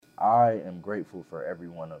I am grateful for every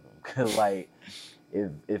one of them. 'Cause like,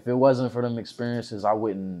 if it wasn't for them experiences, I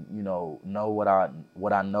wouldn't, know what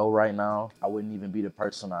I know right now. I wouldn't even be the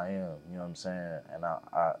person I am. You know what I'm saying? And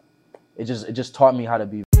it just taught me how to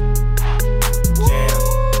be. Jam,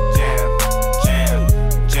 jam, jam,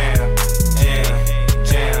 jam, jam,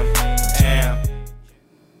 jam, jam.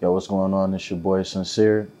 Yo, what's going on? It's your boy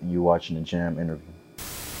Sincere, and you watching the Jam interview.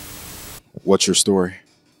 What's your story?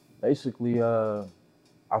 Basically,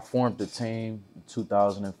 I formed a team in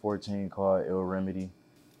 2014 called Ill Remedy.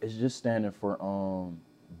 It's just standing for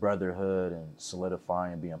brotherhood and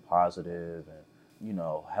solidifying, being positive, and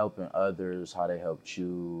helping others how they helped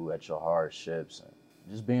you at your hardships, and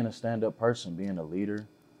just being a stand-up person, being a leader,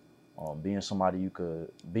 being somebody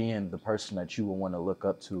being the person that you would want to look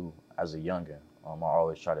up to as a youngin. I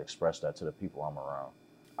always try to express that to the people I'm around.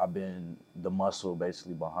 I've been the muscle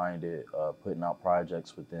basically behind it, putting out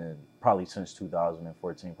projects within probably since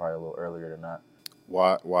 2014, probably a little earlier than that.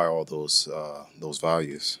 Why all those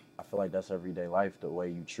values? I feel like that's everyday life, the way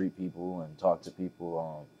you treat people and talk to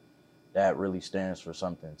people. That really stands for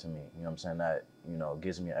something to me. You know what I'm saying? That,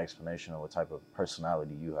 gives me an explanation of what type of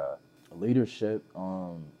personality you have. Leadership,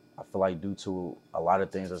 I feel like due to a lot of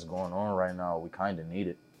things that's going on right now, we kind of need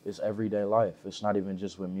it. It's everyday life. It's not even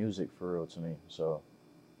just with music for real to me. So,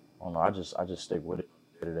 I don't know. I just stick with it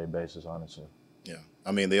on a day-to-day basis, honestly. Yeah,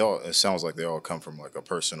 I mean, it sounds like they all come from like a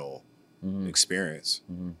personal experience.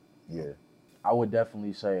 Mm-hmm. Yeah, I would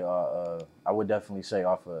definitely say off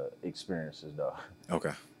of experiences though.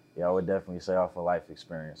 Okay. Yeah, I would definitely say off of life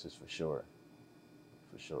experiences for sure.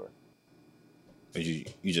 You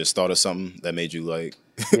just thought of something that made you like?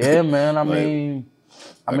 Yeah, man. I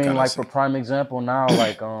like, mean, like for prime example now,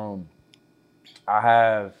 like I'm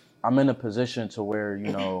in a position to where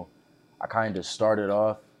I kind of started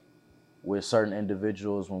off with certain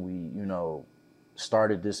individuals when we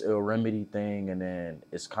started this Ill Remedy thing, and then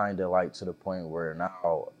it's kind of like to the point where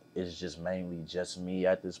now it's just mainly just me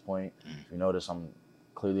at this point. If you notice, I'm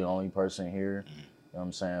clearly the only person here. You know what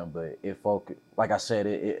I'm saying? But like I said,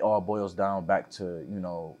 it all boils down back to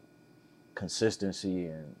consistency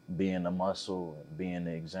and being the muscle and being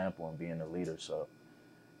the example and being the leader. So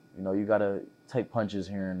you gotta take punches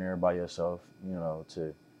here and there by yourself,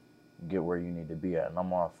 to get where you need to be at, and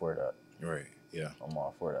I'm all for that. Right. Yeah. I'm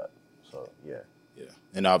all for that. So yeah. Yeah.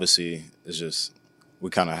 And obviously, it's just we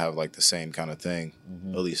kind of have like the same kind of thing,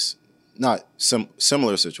 at least not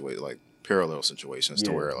similar situation, like parallel situations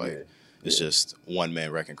to where like it's just one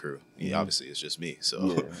man wrecking crew. Yeah, obviously, it's just me.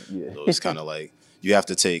 So, so it's kind of like you have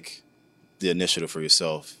to take the initiative for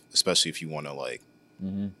yourself, especially if you want to like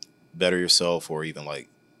better yourself or even like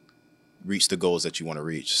reach the goals that you want to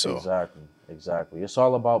reach. So exactly. It's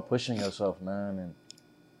all about pushing yourself, man. And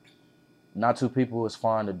not two people is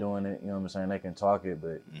fond of doing it. You know what I'm saying? They can talk it,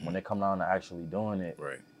 but when they come down to actually doing it,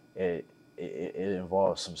 right, it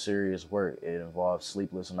involves some serious work. It involves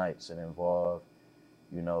sleepless nights. It involves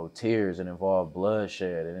tears. It involves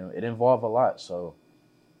bloodshed. It involves a lot. So,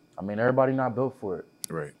 I mean, everybody not built for it.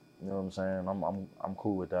 Right. You know what I'm saying? I'm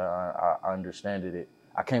cool with that. I understand it.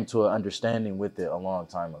 I came to an understanding with it a long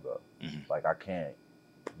time ago. Like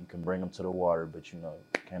you can bring them to the water, but you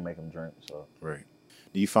can't make them drink. So right.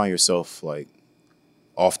 Do you find yourself like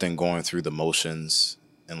often going through the motions,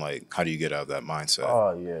 and like how do you get out of that mindset?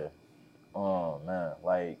 Oh yeah. Oh man,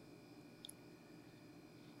 like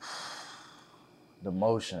the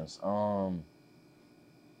motions. All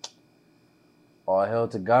hell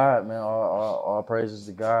to God, man. All praises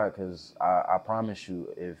to God, because I promise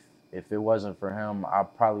you, if it wasn't for him, I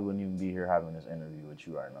probably wouldn't even be here having this interview with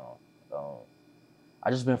you right now. I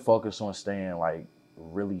just been focused on staying like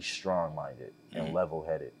really strong-minded and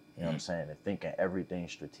level-headed. You know what I'm saying? And thinking everything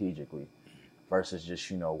strategically versus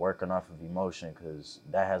just working off of emotion, because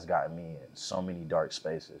that has gotten me in so many dark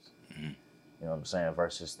spaces. You know what I'm saying?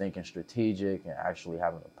 Versus thinking strategic and actually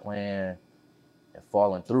having a plan and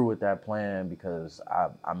following through with that plan, because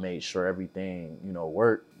I made sure everything,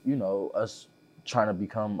 worked. Us trying to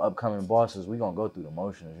become upcoming bosses, we gonna go through the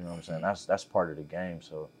motions, you know what I'm saying? That's part of the game.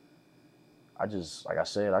 So I just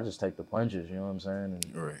take the punches, you know what I'm saying?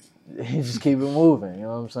 And right. just keep it moving, you know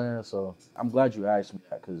what I'm saying? So I'm glad you asked me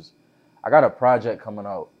that, because I got a project coming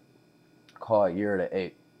out called Year of the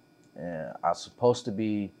Ape. And I'm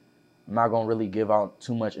not gonna really give out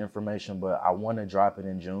too much information, but I want to drop it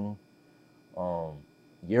in June.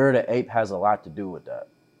 Year of the Ape has a lot to do with that.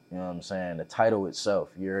 You know what I'm saying? The title itself,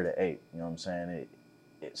 Year of the Ape, you know what I'm saying?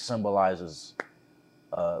 It symbolizes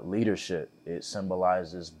leadership. It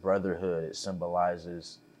symbolizes brotherhood. It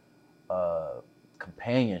symbolizes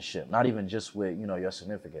companionship. Not even just with your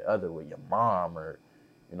significant other, with your mom, or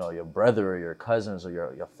you know, your brother or your cousins or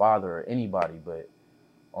your father or anybody, but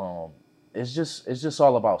it's just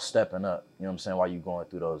all about stepping up, you know what I'm saying, while you going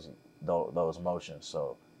through those motions.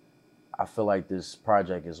 So I feel like this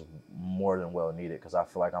project is more than well needed because I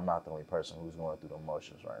feel like I'm not the only person who's going through the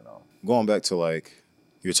motions right now. Going back to like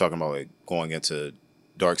you're talking about like going into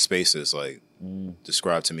dark spaces, like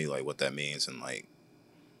describe to me like what that means and like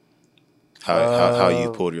how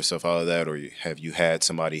you pulled yourself out of that, or have you had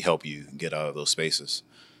somebody help you get out of those spaces?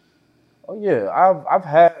 Oh yeah, I've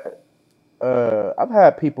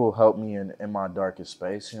had people help me in my darkest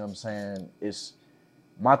space. You know what I'm saying? It's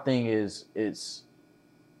my thing is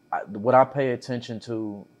what I pay attention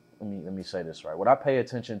to. Let me say this right. What I pay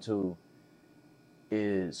attention to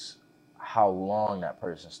is how long that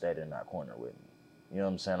person stayed in that corner with me. You know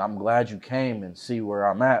what I'm saying? I'm glad you came and see where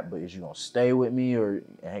I'm at, but is you gonna stay with me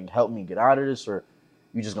and help me get out of this, or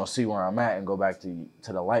you just gonna see where I'm at and go back to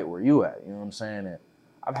the light where you at? You know what I'm saying? And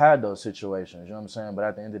I've had those situations, you know what I'm saying? But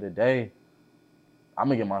at the end of the day, I'm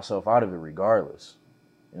gonna get myself out of it regardless.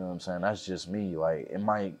 You know what I'm saying? That's just me. Like, it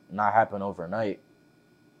might not happen overnight.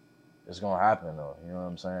 It's gonna happen though. You know what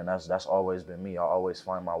I'm saying? That's always been me. I always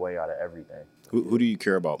find my way out of everything. Who do you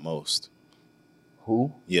care about most?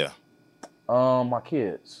 Who? Yeah. My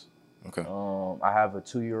kids. Okay. I have a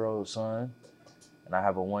 2-year-old son and I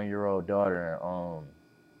have a 1-year-old daughter.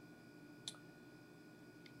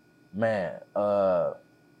 Man, I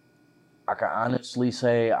can honestly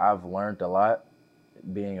say I've learned a lot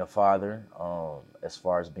being a father, as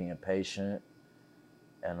far as being patient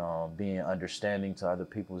and being understanding to other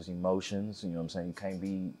people's emotions. You know what I'm saying? You can't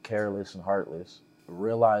be careless and heartless.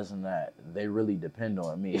 Realizing that they really depend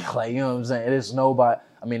on me. Like, you know what I'm saying? It is nobody.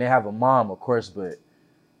 I mean, they have a mom, of course, but,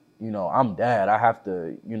 you know, I'm dad. I have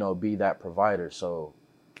to, you know, be that provider. So,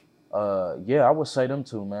 yeah, I would say them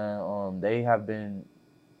two, man. They have been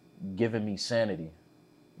giving me sanity,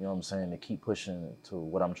 you know what I'm saying, to keep pushing to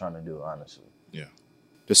what I'm trying to do, honestly. Yeah.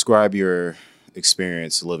 Describe your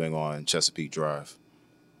experience living on Chesapeake Drive.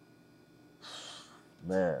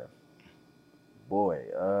 Man, boy,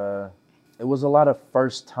 it was a lot of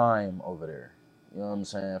first time over there. You know what I'm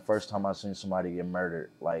saying? First time I seen somebody get murdered,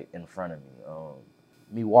 like, in front of me.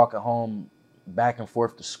 Me walking home back and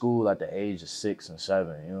forth to school at the age of 6 and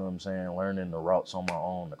 7, you know what I'm saying? Learning the routes on my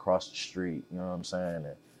own across the street, you know what I'm saying?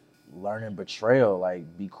 And learning betrayal,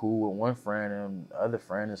 like, be cool with one friend and the other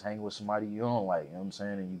friend is hanging with somebody you don't like, you know what I'm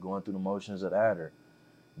saying? And you going through the motions of that, or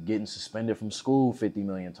getting suspended from school 50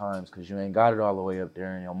 million times because you ain't got it all the way up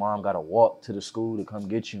there and your mom got to walk to the school to come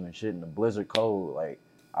get you and shit in the blizzard cold. Like,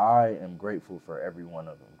 I am grateful for every one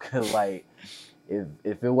of them. Cause like,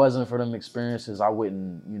 if it wasn't for them experiences, I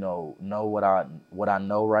wouldn't, you know what I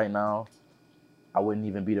know right now. I wouldn't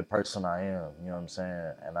even be the person I am, you know what I'm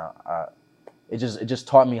saying? And it just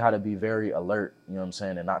taught me how to be very alert, you know what I'm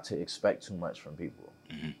saying, and not to expect too much from people.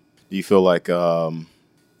 Mm-hmm. Do you feel like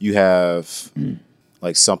you have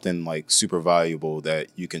like something like super valuable that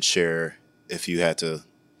you can share if you had to,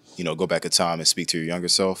 you know, go back in time and speak to your younger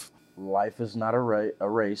self? Life is not a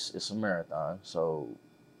race, it's a marathon. So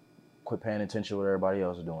quit paying attention to what everybody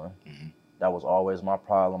else is doing. Mm-hmm. That was always my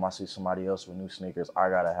problem. I see somebody else with new sneakers,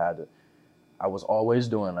 I was always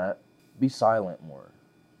doing that. Be silent more.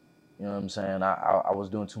 You know what I'm saying? I was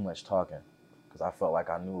doing too much talking because I felt like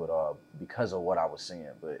I knew it all because of what I was seeing,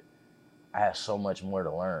 but I had so much more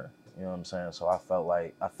to learn. You know what I'm saying? So I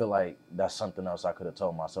feel like that's something else I could have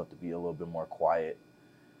told myself, to be a little bit more quiet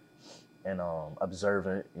and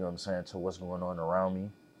observant, you know what I'm saying, to what's going on around me.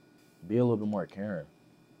 Be a little bit more caring.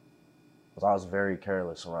 Because I was very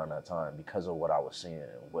careless around that time because of what I was seeing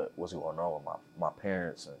and what was going on with my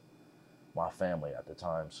parents and my family at the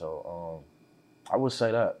time. So I would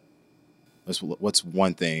say that. What's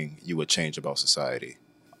one thing you would change about society?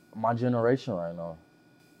 My generation right now.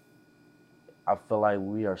 I feel like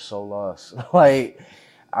we are so lost. Like,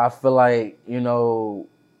 I feel like, you know,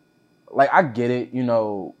 like, I get it, you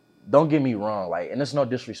know, don't get me wrong, like, and it's no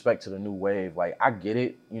disrespect to the new wave. Like, I get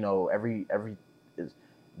it, you know, every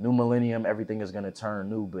new millennium, everything is gonna turn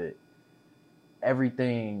new, but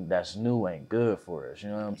everything that's new ain't good for us, you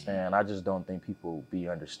know what I'm saying? I just don't think people be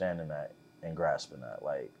understanding that and grasping that.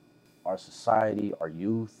 Like, our society, our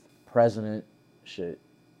youth, president, shit,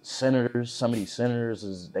 senators, some of these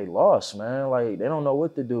senators, they lost, man. Like, they don't know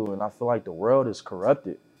what to do, and I feel like the world is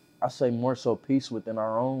corrupted. I say more so peace within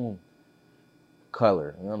our own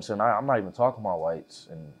color, you know what I'm saying? I'm not even talking about whites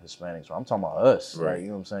and Hispanics, I'm talking about us, right? Like, you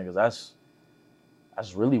know what I'm saying? Because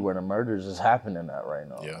that's really where the murders is happening at right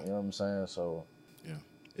now. Yeah. You know what I'm saying? So, yeah.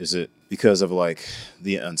 Is it because of like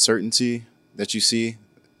the uncertainty that you see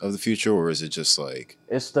of the future, or is it just like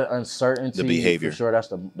it's the uncertainty? The behavior. For sure, that's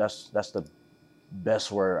the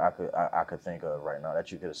best word I could think of right now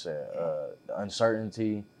that you could have said. The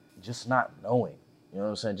uncertainty, just not knowing. You know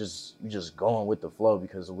what I'm saying? You just going with the flow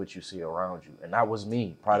because of what you see around you. And that was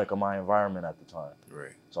me, product of my environment at the time.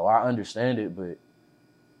 Right. So I understand it, but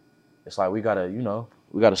it's like we gotta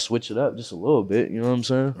switch it up just a little bit. You know what I'm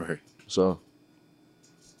saying? Right. So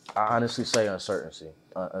I honestly say uncertainty.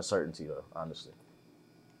 Uncertainty though, honestly.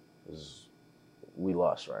 'Cause we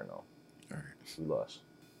lost right now. All right. We lost.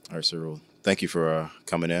 All right, Cyril. Thank you for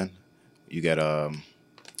coming in. You got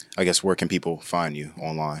I guess where can people find you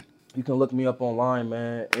online? You can look me up online,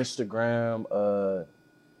 man. Instagram,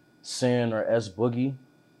 Sin or S Boogie.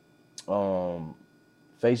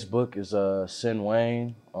 Facebook is Sin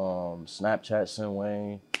Wayne. Snapchat Sin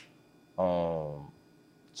Wayne.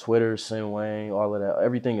 Twitter Sin Wayne. All of that.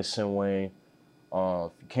 Everything is Sin Wayne.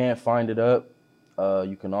 If you can't find it up,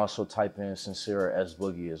 you can also type in Sincere or S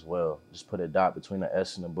Boogie as well. Just put a dot between the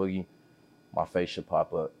S and the Boogie. My face should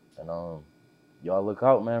pop up. And y'all look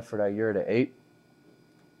out, man, for that year to 8.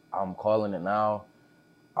 I'm calling it now.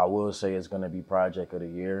 I will say it's gonna be project of the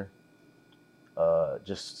year.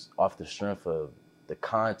 Just off the strength of the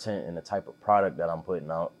content and the type of product that I'm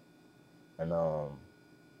putting out. And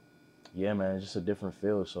yeah, man, it's just a different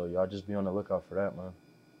feel. So y'all just be on the lookout for that, man.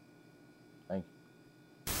 Thank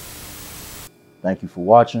you. Thank you for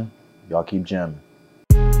watching. Y'all keep jamming.